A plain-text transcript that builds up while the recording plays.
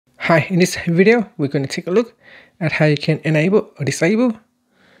Hi, in this video, we're going to take a look at how you can enable or disable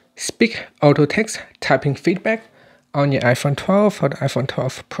Speak Auto Text typing feedback on your iPhone 12 or the iPhone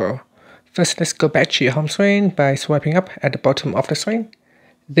 12 Pro. First, let's go back to your home screen by swiping up at the bottom of the screen.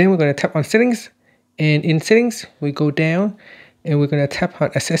 Then we're going to tap on Settings, and in Settings, we go down and we're going to tap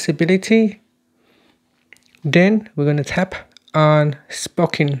on Accessibility. Then we're going to tap on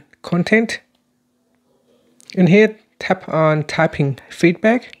Spoken Content. And here, tap on Typing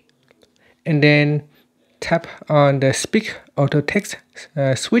Feedback. And then tap on the Speak Auto Text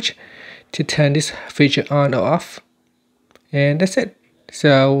switch to turn this feature on or off. And that's it.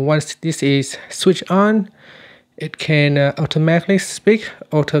 So once this is switched on, it can automatically speak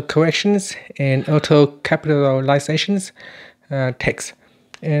auto corrections and auto capitalizations text.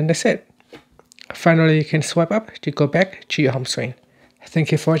 And that's it. Finally, you can swipe up to go back to your home screen.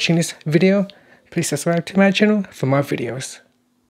 Thank you for watching this video. Please subscribe to my channel for more videos.